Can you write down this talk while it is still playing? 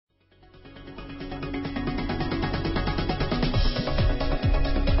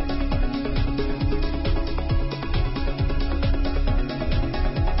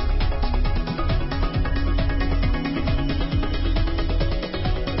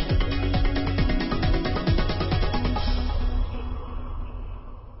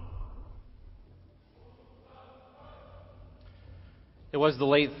It was the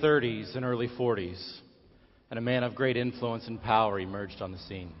late 30s and early 40s, and a man of great influence and power emerged on the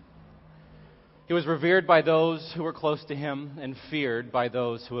scene. He was revered by those who were close to him and feared by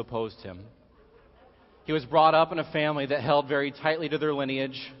those who opposed him. He was brought up in a family that held very tightly to their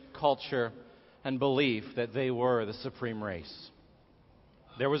lineage, culture, and belief that they were the supreme race.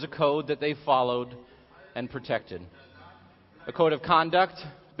 There was a code that they followed and protected. A code of conduct,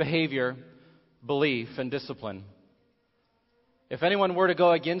 behavior, belief, and discipline. If anyone were to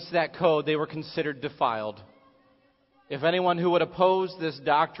go against that code, they were considered defiled. If anyone who would oppose this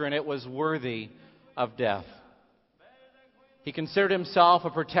doctrine, it was worthy of death. He considered himself a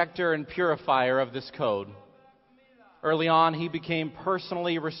protector and purifier of this code. Early on, he became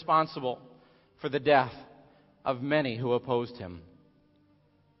personally responsible for the death of many who opposed him.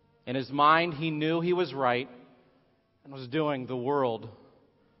 In his mind, he knew he was right and was doing the world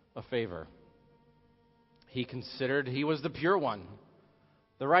a favor. He considered he was the pure one,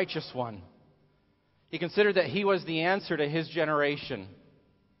 the righteous one. He considered that he was the answer to his generation.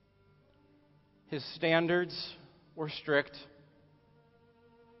 His standards were strict.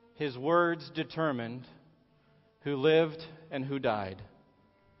 His words determined who lived and who died.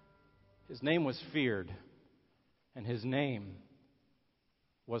 His name was feared, and his name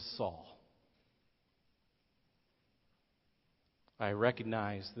was Saul. I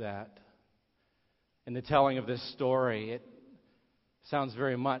recognize that in the telling of this story, it sounds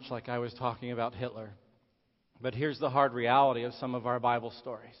very much like I was talking about Hitler. But here's the hard reality of some of our Bible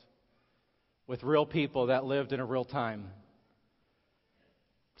stories with real people that lived in a real time.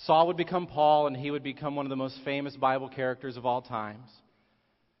 Saul would become Paul, and he would become one of the most famous Bible characters of all times.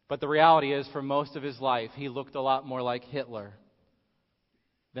 But the reality is, for most of his life, he looked a lot more like Hitler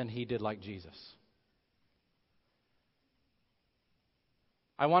than he did like Jesus.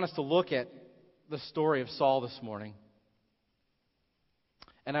 I want us to look at the story of Saul this morning.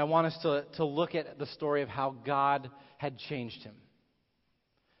 And I want us to look at the story of how God had changed him.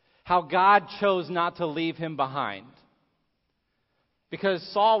 How God chose not to leave him behind. Because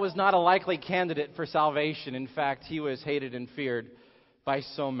Saul was not a likely candidate for salvation. In fact, he was hated and feared by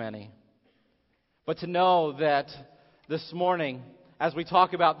so many. But to know that this morning, as we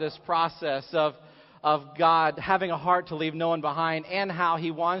talk about this process of God having a heart to leave no one behind, and how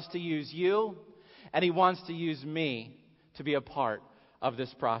He wants to use you and He wants to use me to be a part of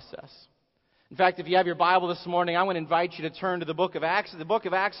this process. In fact, if you have your Bible this morning, I'm going to invite you to turn to the book of Acts. The book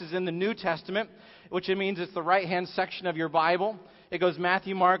of Acts is in the New Testament, which means it's the right-hand section of your Bible. It goes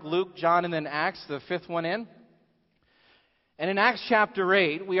Matthew, Mark, Luke, John, and then Acts, the fifth one in. And in Acts chapter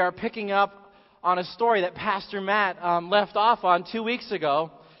 8, we are picking up on a story that Pastor Matt left off on 2 weeks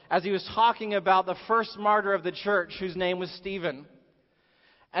ago as he was talking about the first martyr of the church, whose name was Stephen.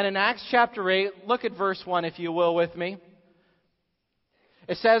 And in Acts chapter 8, look at verse 1, if you will, with me.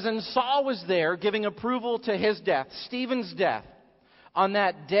 It says, "And Saul was there, giving approval to his death," Stephen's death. "On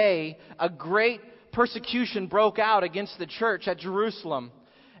that day, a great persecution broke out against the church at Jerusalem,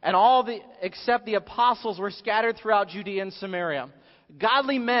 and except the apostles were scattered throughout Judea and Samaria.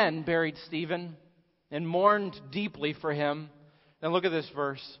 Godly men buried Stephen and mourned deeply for him." Then look at this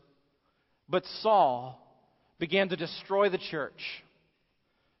verse. "But Saul began to destroy the church,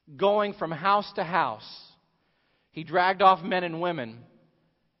 going from house to house. He dragged off men and women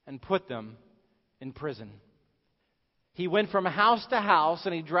and put them in prison." He went from house to house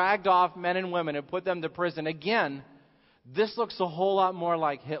and he dragged off men and women and put them to prison. Again, this looks a whole lot more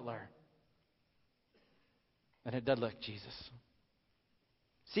like Hitler than it did like Jesus.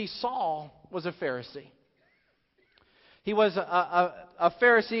 See, Saul was a Pharisee. He was a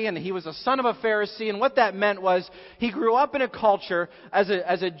Pharisee, and he was a son of a Pharisee. And what that meant was he grew up in a culture as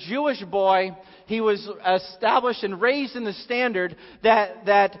a Jewish boy. He was established and raised in the standard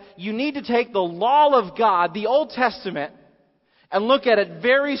that you need to take the law of God, the Old Testament, and look at it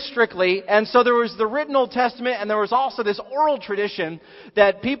very strictly. And so there was the written Old Testament, and there was also this oral tradition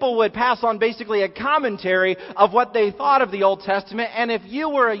that people would pass on, basically a commentary of what they thought of the Old Testament. And if you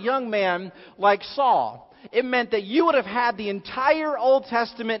were a young man like Saul, it meant that you would have had the entire Old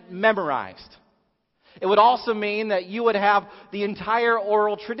Testament memorized. It would also mean that you would have the entire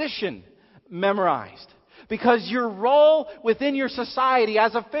oral tradition memorized. Because your role within your society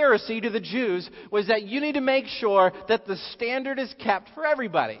as a Pharisee to the Jews was that you need to make sure that the standard is kept for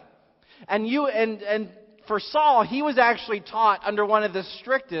everybody. And for Saul, he was actually taught under one of the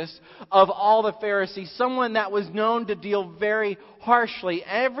strictest of all the Pharisees, someone that was known to deal very harshly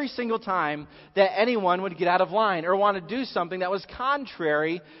every single time that anyone would get out of line or want to do something that was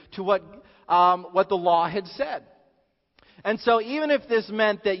contrary to what the law had said. And so even if this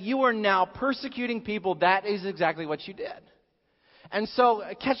meant that you were now persecuting people, that is exactly what you did. And so,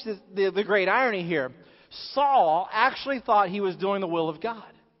 catch the great irony here. Saul actually thought he was doing the will of God.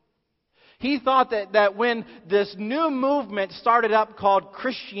 He thought that when this new movement started up called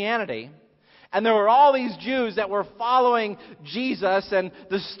Christianity, and there were all these Jews that were following Jesus and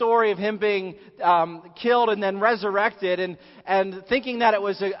the story of him being killed and then resurrected and thinking that it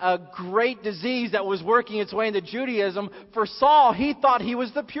was a great disease that was working its way into Judaism. For Saul, he thought he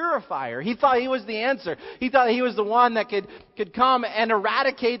was the purifier. He thought he was the answer. He thought he was the one that could come and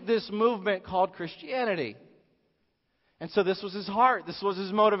eradicate this movement called Christianity. And so this was his heart. This was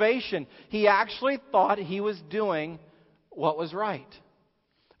his motivation. He actually thought he was doing what was right.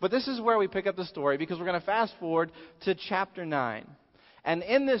 But this is where we pick up the story, because we're going to fast forward to chapter 9. And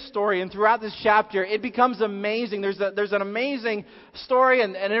in this story and throughout this chapter, it becomes amazing. There's an amazing story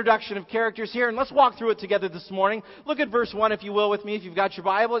and an introduction of characters here. And let's walk through it together this morning. Look at verse 1, if you will, with me, if you've got your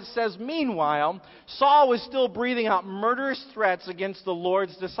Bible. It says, "Meanwhile, Saul was still breathing out murderous threats against the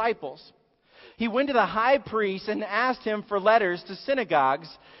Lord's disciples. He went to the high priest and asked him for letters to synagogues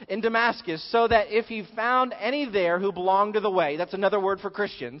in Damascus, so that if he found any there who belonged to the way," that's another word for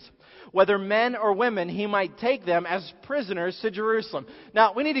Christians, "whether men or women, he might take them as prisoners to Jerusalem."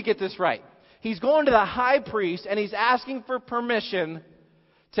 Now, we need to get this right. He's going to the high priest and he's asking for permission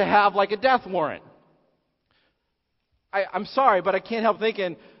to have like a death warrant. I'm sorry, but I can't help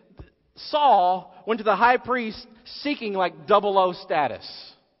thinking Saul went to the high priest seeking like 00 status.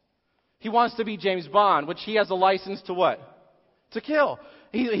 He wants to be James Bond, which he has a license to what? To kill.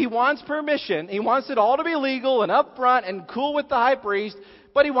 He wants permission. He wants it all to be legal and upfront and cool with the high priest,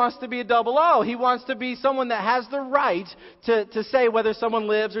 but he wants to be a 00. He wants to be someone that has the right to say whether someone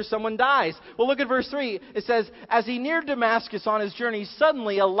lives or someone dies. Well, look at verse 3. It says, "As he neared Damascus on his journey,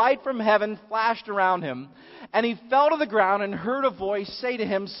 suddenly a light from heaven flashed around him, and he fell to the ground and heard a voice say to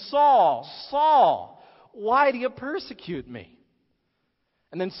him, 'Saul, Saul, why do you persecute me?'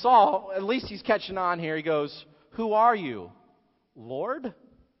 And then Saul, at least he's catching on here, he goes, 'Who are you, Lord?'"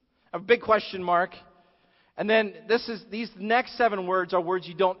 A big question mark. And then these next 7 words are words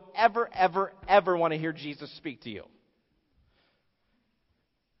you don't ever, ever, ever want to hear Jesus speak to you.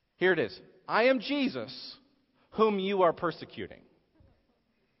 Here it is. "I am Jesus, whom you are persecuting."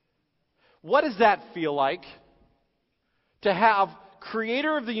 What does that feel like? To have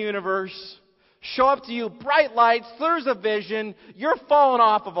Creator of the universe show up to you, bright lights, there's a vision, you're falling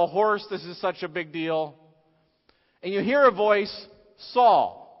off of a horse, this is such a big deal. And you hear a voice,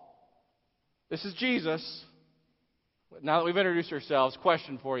 "Saul, this is Jesus. Now that we've introduced ourselves,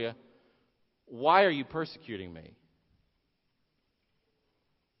 question for you. Why are you persecuting me?"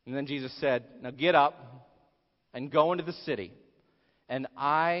 And then Jesus said, "Now get up and go into the city, and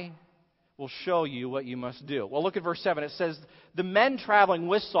I will show you what you must do." Well, look at verse 7. It says, "The men traveling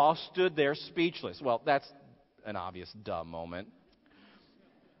with Saul stood there speechless." Well, that's an obvious dumb moment.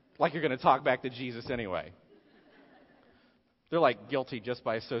 Like you're going to talk back to Jesus anyway. They're like guilty just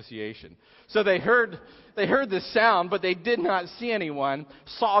by association. So they heard the sound, but they did not see anyone.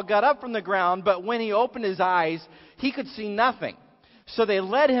 Saul got up from the ground, but when he opened his eyes, he could see nothing. So they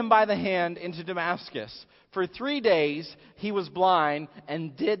led him by the hand into Damascus. For 3 days he was blind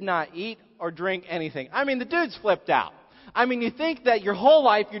and did not eat or drink anything. I mean, the dude's flipped out. I mean, you think that your whole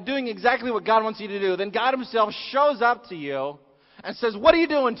life you're doing exactly what God wants you to do. Then God himself shows up to you and says, "What are you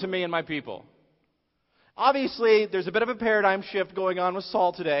doing to me and my people?" Obviously, there's a bit of a paradigm shift going on with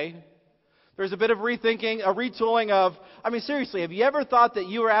Saul today. There's a bit of rethinking, a retooling of, I mean, seriously, have you ever thought that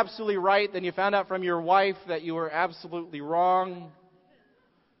you were absolutely right, then you found out from your wife that you were absolutely wrong?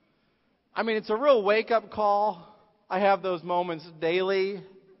 I mean, it's a real wake-up call. I have those moments daily.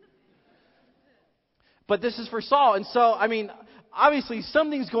 But this is for Saul. And so, I mean, obviously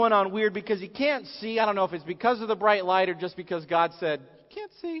something's going on weird because he can't see. I don't know if it's because of the bright light or just because God said,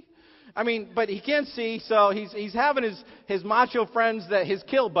 "Can't see." I mean, but he can't see, so he's having his macho friends, his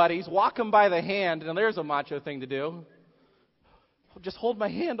kill buddies, walk him by the hand. And there's a macho thing to do. Just hold my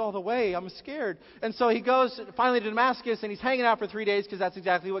hand all the way. I'm scared. And so he goes finally to Damascus, and he's hanging out for 3 days because that's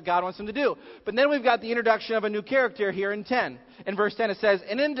exactly what God wants him to do. But then we've got the introduction of a new character here in 10. In verse 10 it says,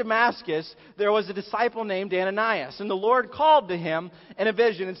 "And in Damascus there was a disciple named Ananias. And the Lord called to him in a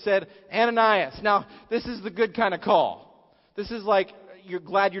vision and said, 'Ananias.'" Now, this is the good kind of call. This is like, you're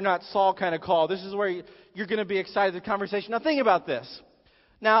glad you're not Saul kind of call. This is where you're going to be excited at the conversation. Now, think about this.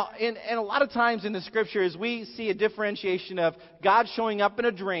 Now, and a lot of times in the Scriptures, we see a differentiation of God showing up in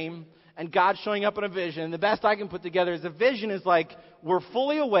a dream and God showing up in a vision. And the best I can put together is a vision is like we're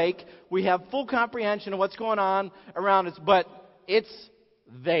fully awake, we have full comprehension of what's going on around us, but it's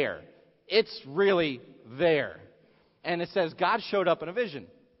there. It's really there. And it says God showed up in a vision,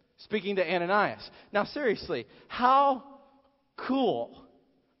 speaking to Ananias. Now, seriously, how cool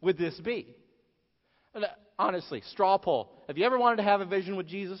would this be? And, honestly, straw poll. Have you ever wanted to have a vision with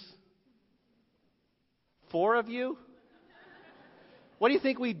Jesus? 4 of you? What do you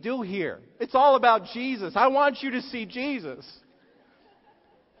think we do here? It's all about Jesus. I want you to see Jesus.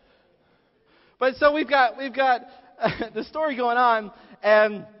 But so we've got the story going on,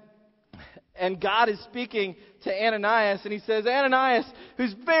 and God is speaking to Ananias, and he says, Ananias,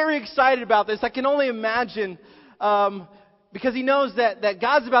 who's very excited about this, I can only imagine, because he knows that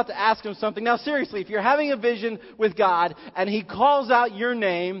God's about to ask him something. Now, seriously, if you're having a vision with God, and he calls out your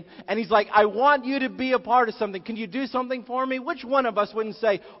name, and he's like, I want you to be a part of something. Can you do something for me? Which one of us wouldn't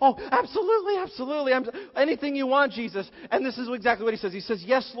say, oh, absolutely, absolutely, anything you want, Jesus? And this is exactly what he says. He says,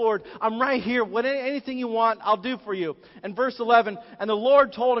 yes, Lord, I'm right here. Anything you want, I'll do for you. And verse 11, and the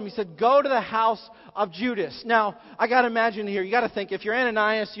Lord told him, he said, go to the house of Judas. Now, I got to imagine here, you got to think, if you're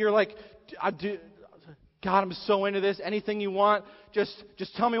Ananias, you're like, God, I'm so into this. Anything you want, just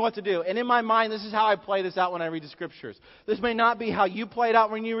tell me what to do. And in my mind, this is how I play this out when I read the Scriptures. This may not be how you play it out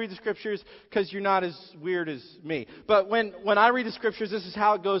when you read the Scriptures, because you're not as weird as me. But when I read the Scriptures, this is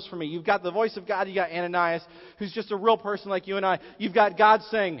how it goes for me. You've got the voice of God. You got Ananias, who's just a real person like you and I. You've got God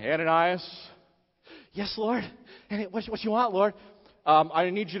saying, Ananias, yes, Lord. And what you want, Lord?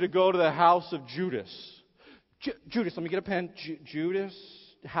 I need you to go to the house of Judas. Judas, let me get a pen. Judas,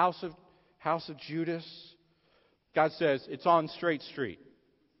 house of Judas. God says, it's on Straight Street.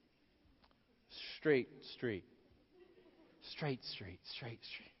 Straight Street. Straight Street. Straight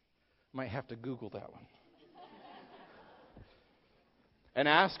Street. Might have to Google that one. And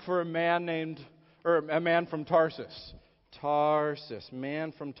ask for a man from Tarsus. Tarsus.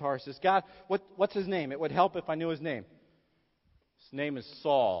 Man from Tarsus. God, what's his name? It would help if I knew his name. His name is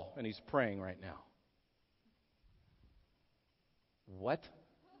Saul, and he's praying right now. What?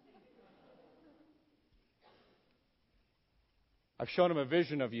 I've shown him a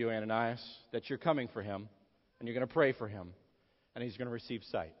vision of you, Ananias, that you're coming for him, and you're going to pray for him, and he's going to receive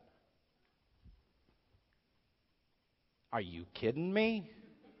sight. Are you kidding me?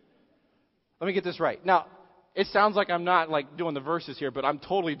 Let me get this right. Now, it sounds like I'm not doing the verses here, but I'm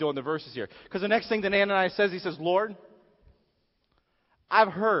totally doing the verses here. Because the next thing that Ananias says, he says, Lord, I've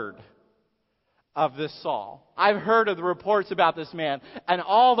heard of this Saul. I've heard of the reports about this man and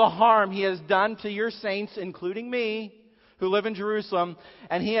all the harm he has done to your saints, including me, who live in Jerusalem,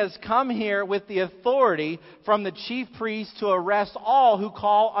 and he has come here with the authority from the chief priest to arrest all who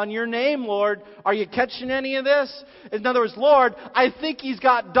call on your name, Lord. Are you catching any of this? In other words, Lord, I think he's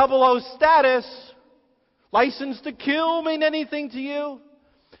got 00 status. License to kill mean anything to you?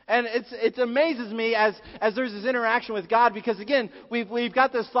 And it amazes me as there's this interaction with God, because again, we've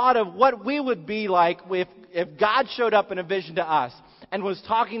got this thought of what we would be like if God showed up in a vision to us and was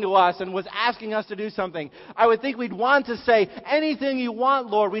talking to us and was asking us to do something. I would think we'd want to say, anything you want,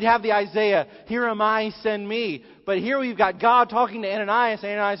 Lord. We'd have the Isaiah, here am I, send me. But here we've got God talking to Ananias.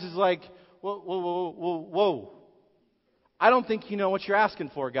 Ananias is like, whoa. I don't think you know what you're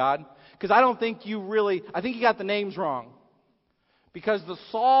asking for, God. Because I think you got the names wrong. Because the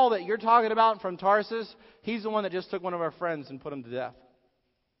Saul that you're talking about from Tarsus, he's the one that just took one of our friends and put him to death.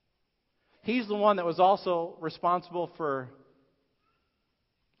 He's the one that was also responsible for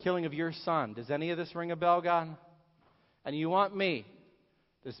killing of your son. Does any of this ring a bell, God? And you want me,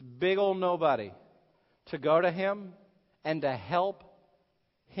 this big old nobody, to go to him and to help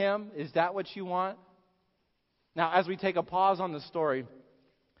him? Is that what you want? Now, as we take a pause on the story,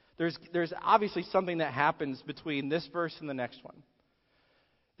 there's obviously something that happens between this verse and the next one.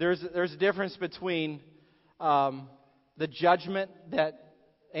 There's a difference between the judgment that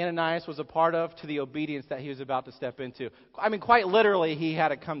Ananias was a part of to the obedience that he was about to step into. I mean, quite literally, he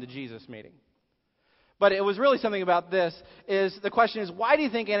had a come to Jesus meeting. But it was really something about this. The question is, why do you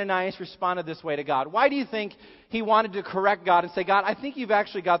think Ananias responded this way to God? Why do you think he wanted to correct God and say, God, I think you've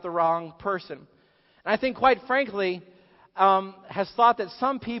actually got the wrong person? And I think, quite frankly, has thought that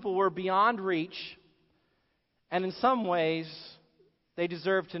some people were beyond reach, and in some ways, they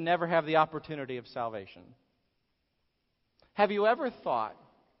deserve to never have the opportunity of salvation. Have you ever thought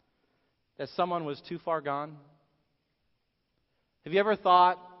that someone was too far gone? Have you ever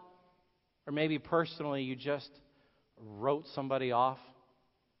thought, or maybe personally, you just wrote somebody off?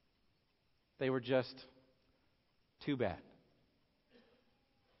 They were just too bad.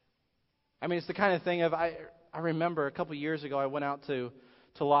 I mean, it's the kind of thing of, I remember a couple years ago, I went out to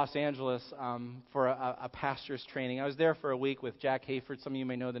Los Angeles for a pastor's training. I was there for a week with Jack Hayford. Some of you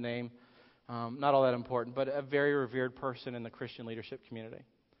may know the name. Not all that important, but a very revered person in the Christian leadership community.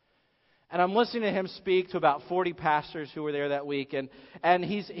 And I'm listening to him speak to about 40 pastors who were there that week. And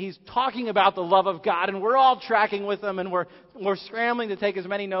he's talking about the love of God. And we're all tracking with him. And we're scrambling to take as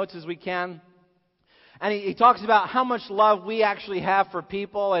many notes as we can. And he talks about how much love we actually have for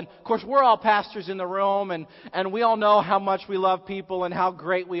people. And, of course, we're all pastors in the room. And we all know how much we love people and how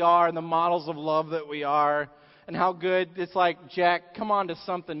great we are and the models of love that we are. And how good. It's like, Jack, come on to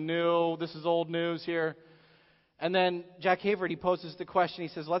something new. This is old news here. And then Jack Hayward, he poses the question. He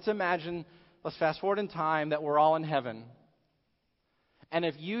says, let's fast forward in time that we're all in heaven. And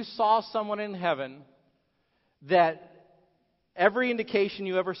if you saw someone in heaven that every indication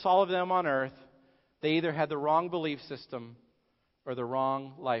you ever saw of them on earth, they either had the wrong belief system or the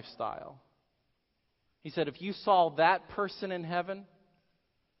wrong lifestyle. He said, if you saw that person in heaven,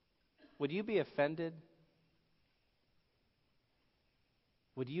 would you be offended?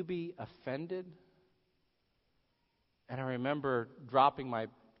 Would you be offended? And I remember dropping my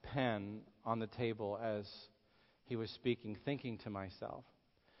pen on the table as he was speaking, thinking to myself,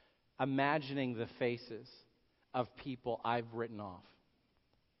 imagining the faces of people I've written off.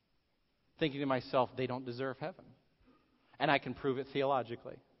 Thinking to myself, they don't deserve heaven. And I can prove it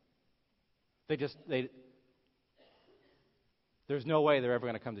theologically. There's no way they're ever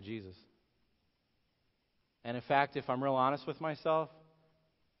going to come to Jesus. And in fact, if I'm real honest with myself,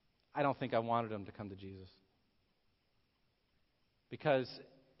 I don't think I wanted them to come to Jesus. Because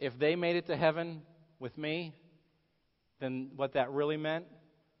if they made it to heaven with me, then what that really meant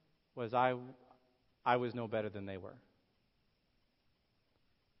was I was no better than they were.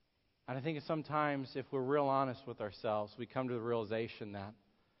 And I think sometimes if we're real honest with ourselves, we come to the realization that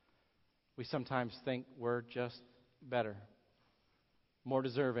we sometimes think we're just better, more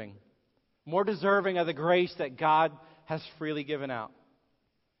deserving of the grace that God has freely given out.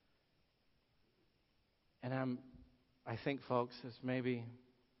 And I think, folks, is maybe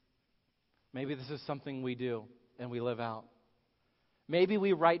this is something we do and we live out. Maybe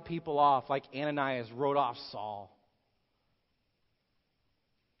we write people off like Ananias wrote off Saul.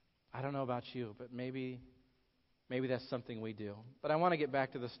 I don't know about you, but maybe that's something we do. But I want to get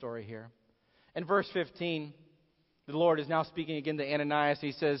back to the story here. In verse 15, the Lord is now speaking again to Ananias.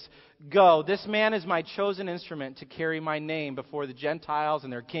 He says, "Go, this man is my chosen instrument to carry my name before the Gentiles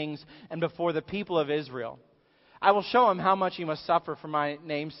and their kings and before the people of Israel. I will show him how much he must suffer for my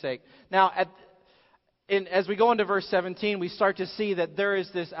name's sake." Now, as we go into verse 17, we start to see that there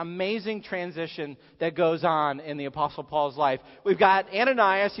is this amazing transition that goes on in the Apostle Paul's life. We've got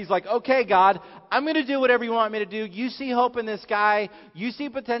Ananias. He's like, okay, God, I'm going to do whatever you want me to do. You see hope in this guy. You see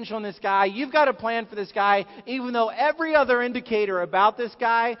potential in this guy. You've got a plan for this guy, even though every other indicator about this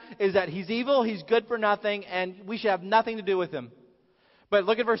guy is that he's evil, he's good for nothing, and we should have nothing to do with him. But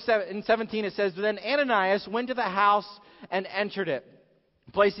look at verse 17. It says, "Then Ananias went to the house and entered it.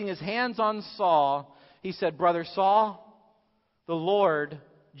 Placing his hands on Saul, he said, 'Brother Saul, the Lord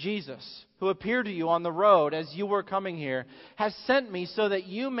Jesus, who appeared to you on the road as you were coming here, has sent me so that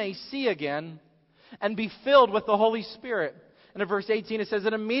you may see again and be filled with the Holy Spirit.' And in verse 18 it says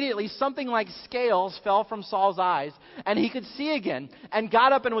that immediately something like scales fell from Saul's eyes, and he could see again, and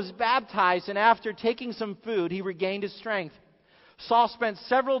got up and was baptized, and after taking some food he regained his strength. Saul spent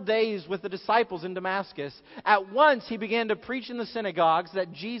several days with the disciples in Damascus. At once he began to preach in the synagogues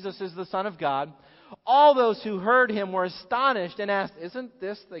that Jesus is the Son of God. All those who heard him were astonished and asked, 'Isn't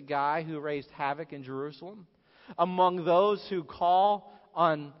this the guy who raised havoc in Jerusalem among those who call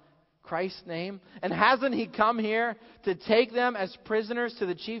on Christ's name? And hasn't he come here to take them as prisoners to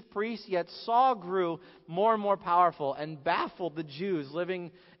the chief priests?' Yet Saul grew more and more powerful and baffled the Jews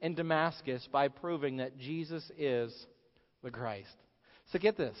living in Damascus by proving that Jesus is the Christ." So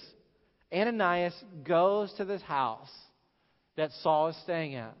get this. Ananias goes to this house that Saul is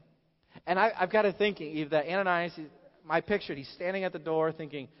staying at. And I've got to think that Ananias, I pictured, he's standing at the door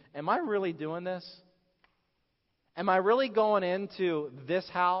thinking, am I really doing this? Am I really going into this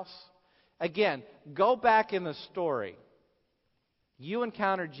house? Again, go back in the story. You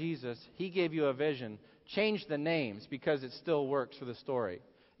encountered Jesus. He gave you a vision. Change the names because it still works for the story.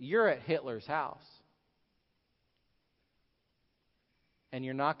 You're at Hitler's house. And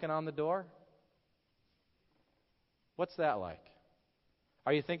you're knocking on the door? What's that like?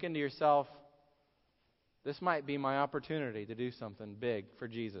 Are you thinking to yourself, this might be my opportunity to do something big for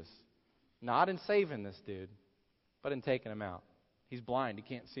Jesus? Not in saving this dude, but in taking him out. He's blind. He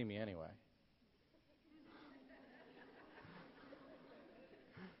can't see me anyway.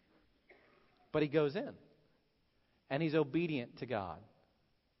 But he goes in. And he's obedient to God.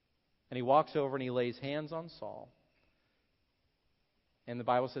 And he walks over and he lays hands on Saul. And the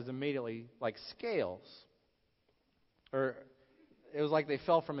Bible says immediately, like scales, or it was like they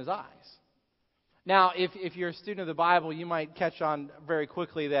fell from his eyes. Now, if you're a student of the Bible, you might catch on very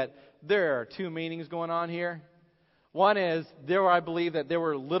quickly that there are two meanings going on here. One is, I believe that there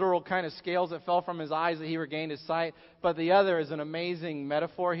were literal kind of scales that fell from his eyes that he regained his sight. But the other is an amazing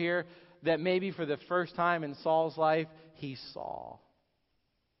metaphor here that maybe for the first time in Saul's life, he saw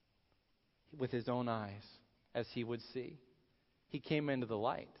with his own eyes as he would see. He came into the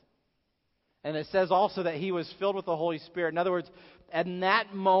light. And it says also that he was filled with the Holy Spirit. In other words, in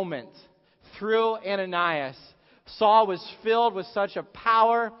that moment, through Ananias, Saul was filled with such a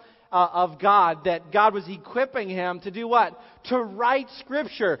power of God that God was equipping him to do what? To write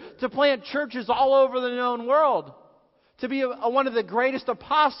Scripture, to plant churches all over the known world, to be one of the greatest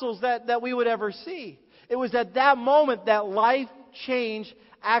apostles that we would ever see. It was at that moment that life change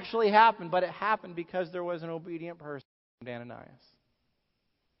actually happened, but it happened because there was an obedient person named Ananias.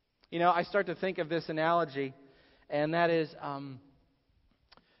 You know, I start to think of this analogy, and that is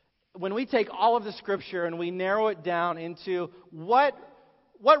when we take all of the Scripture and we narrow it down into what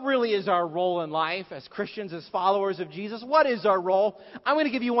really is our role in life as Christians, as followers of Jesus. What is our role? I'm going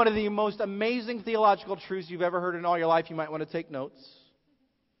to give you one of the most amazing theological truths you've ever heard in all your life. You might want to take notes.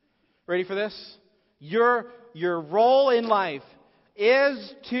 Ready for this? Your role in life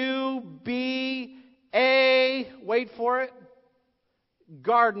is to be wait for it,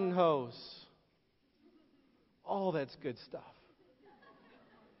 garden hose. Oh, that's good stuff.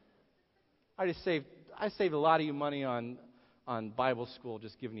 I saved a lot of you money on Bible school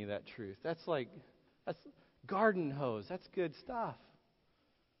just giving you that truth. That's garden hose. That's good stuff.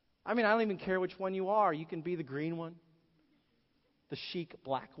 I mean, I don't even care which one you are. You can be the green one, the chic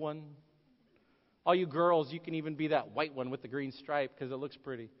black one. All you girls, you can even be that white one with the green stripe because it looks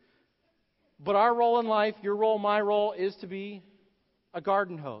pretty. But our role in life, your role, my role, is to be a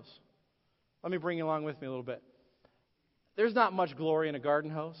garden hose. Let me bring you along with me a little bit. There's not much glory in a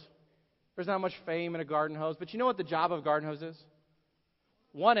garden hose. There's not much fame in a garden hose. But you know what the job of a garden hose is?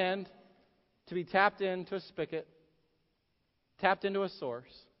 One end, to be tapped into a spigot, tapped into a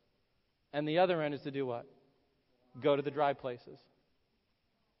source. And the other end is to do what? Go to the dry places.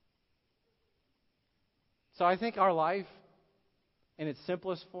 So I think our life, in its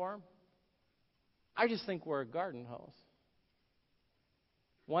simplest form, I just think we're a garden hose.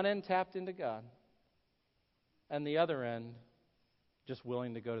 One end tapped into God, and the other end just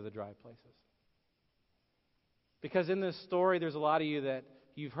willing to go to the dry places. Because in this story, there's a lot of you that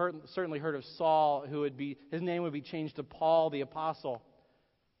you've certainly heard of Saul, his name would be changed to Paul the Apostle.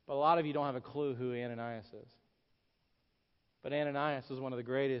 But a lot of you don't have a clue who Ananias is. But Ananias was one of the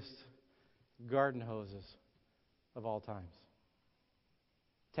greatest garden hoses of all times.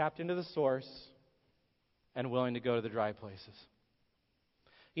 Tapped into the source and willing to go to the dry places.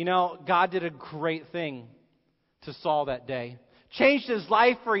 You know, God did a great thing to Saul that day. Changed his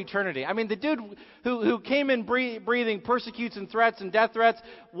life for eternity. I mean, the dude who came in breathing persecutes and threats and death threats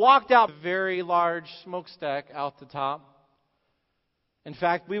walked out a very large smokestack out the top. In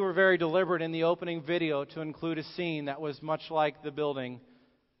fact, we were very deliberate in the opening video to include a scene that was much like the building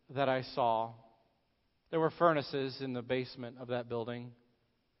that I saw. There were furnaces in the basement of that building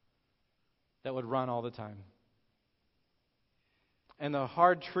that would run all the time. And the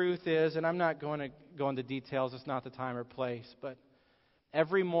hard truth is, and I'm not going to go into details, it's not the time or place, but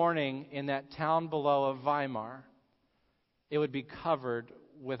every morning in that town below of Weimar, it would be covered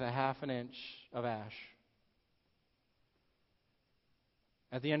with a half an inch of ash.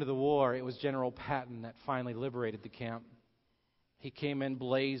 At the end of the war, it was General Patton that finally liberated the camp. He came in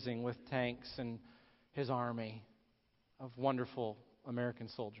blazing with tanks and his army of wonderful American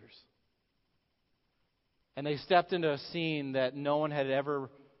soldiers. And they stepped into a scene that no one had ever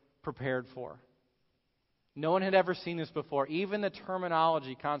prepared for. No one had ever seen this before. Even the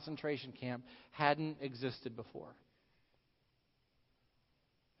terminology concentration camp hadn't existed before.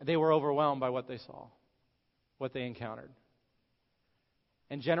 They were overwhelmed by what they saw, what they encountered.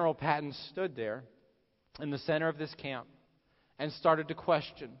 And General Patton stood there in the center of this camp and started to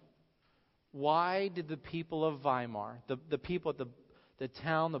question, why did the people of Weimar, the people at the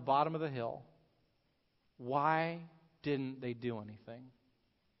town, the bottom of the hill, why didn't they do anything?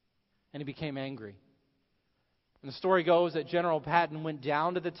 And he became angry. And the story goes that General Patton went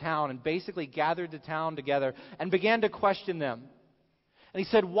down to the town and basically gathered the town together and began to question them. And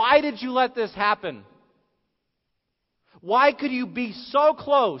he said, why did you let this happen? Why could you be so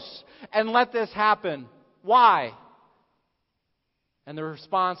close and let this happen? Why? And the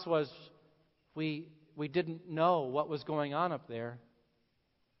response was, we didn't know what was going on up there.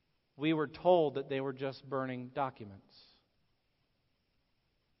 We were told that they were just burning documents.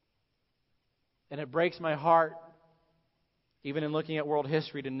 And it breaks my heart even in looking at world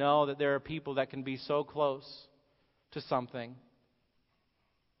history, to know that there are people that can be so close to something,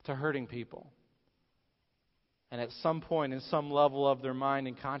 to hurting people. And at some point, in some level of their mind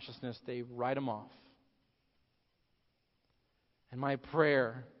and consciousness, they write them off. And my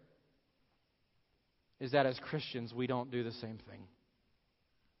prayer is that as Christians, we don't do the same thing.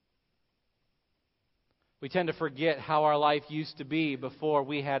 We tend to forget how our life used to be before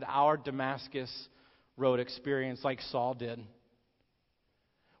we had our Damascus Road experience like Saul did.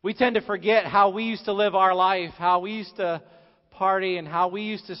 We tend to forget how we used to live our life, how we used to party, and how we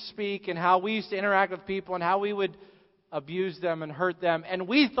used to speak, and how we used to interact with people, and how we would abuse them and hurt them. And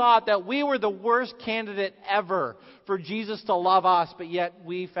we thought that we were the worst candidate ever for Jesus to love us, but yet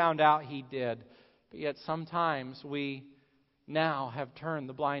we found out He did. But yet sometimes we now have turned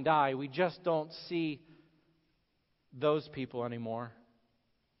the blind eye. We just don't see those people anymore.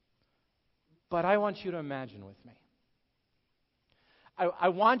 But I want you to imagine with me. I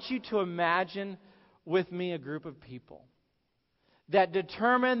want you to imagine with me a group of people that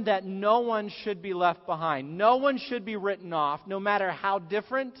determine that no one should be left behind. No one should be written off, no matter how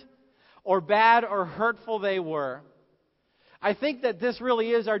different or bad or hurtful they were. I think that this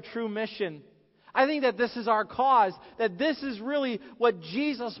really is our true mission. I think that this is our cause, that this is really what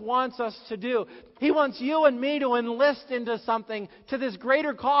Jesus wants us to do. He wants you and me to enlist into something, to this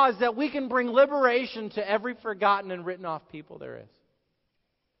greater cause, that we can bring liberation to every forgotten and written off people there is.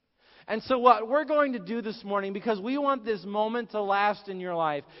 And so what we're going to do this morning, because we want this moment to last in your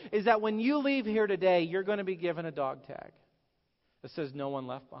life, is that when you leave here today, you're going to be given a dog tag that says no one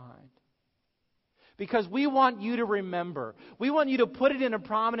left behind. Because we want you to remember. We want you to put it in a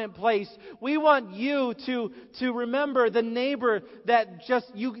prominent place. We want you to remember the neighbor that just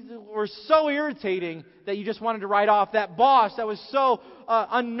you were so irritating that you just wanted to write off. That boss that was so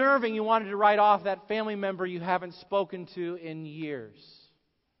unnerving you wanted to write off. That family member you haven't spoken to in years.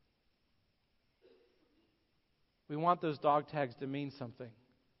 We want those dog tags to mean something.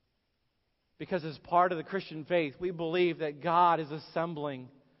 Because as part of the Christian faith, we believe that God is assembling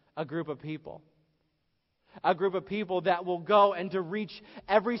a group of people. A group of people that will go and to reach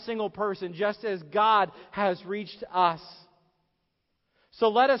every single person just as God has reached us. So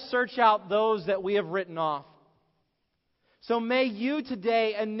let us search out those that we have written off. So may you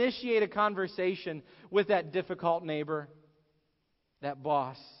today initiate a conversation with that difficult neighbor, that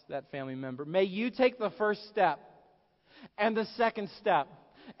boss, that family member. May you take the first step and the second step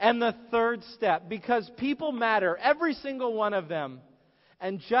and the third step, because people matter, every single one of them.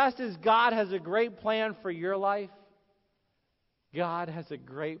 And just as God has a great plan for your life, God has a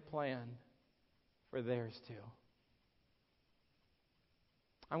great plan for theirs too.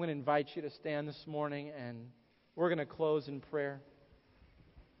 I'm going to invite you to stand this morning, and we're going to close in prayer.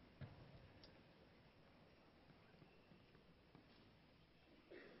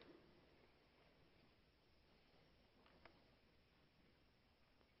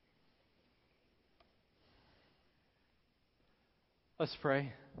 Let's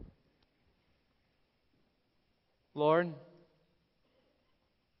pray. Lord,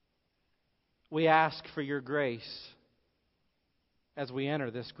 we ask for your grace as we enter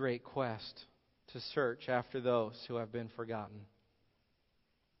this great quest to search after those who have been forgotten,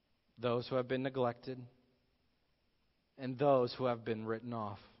 those who have been neglected, and those who have been written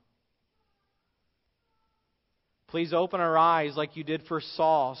off. Please open our eyes like you did for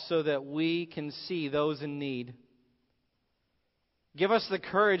Saul so that we can see those in need. Give us the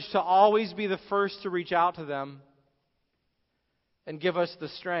courage to always be the first to reach out to them. And give us the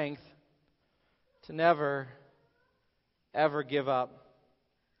strength to never, ever give up.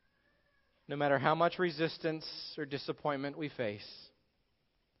 No matter how much resistance or disappointment we face.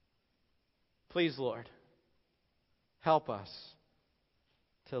 Please, Lord, help us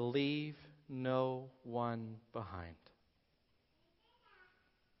to leave no one behind.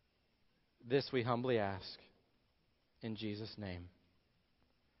 This we humbly ask in Jesus' name.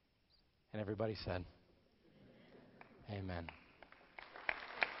 And everybody said, Amen.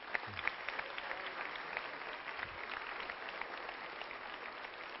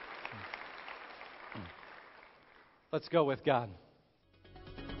 Let's go with God.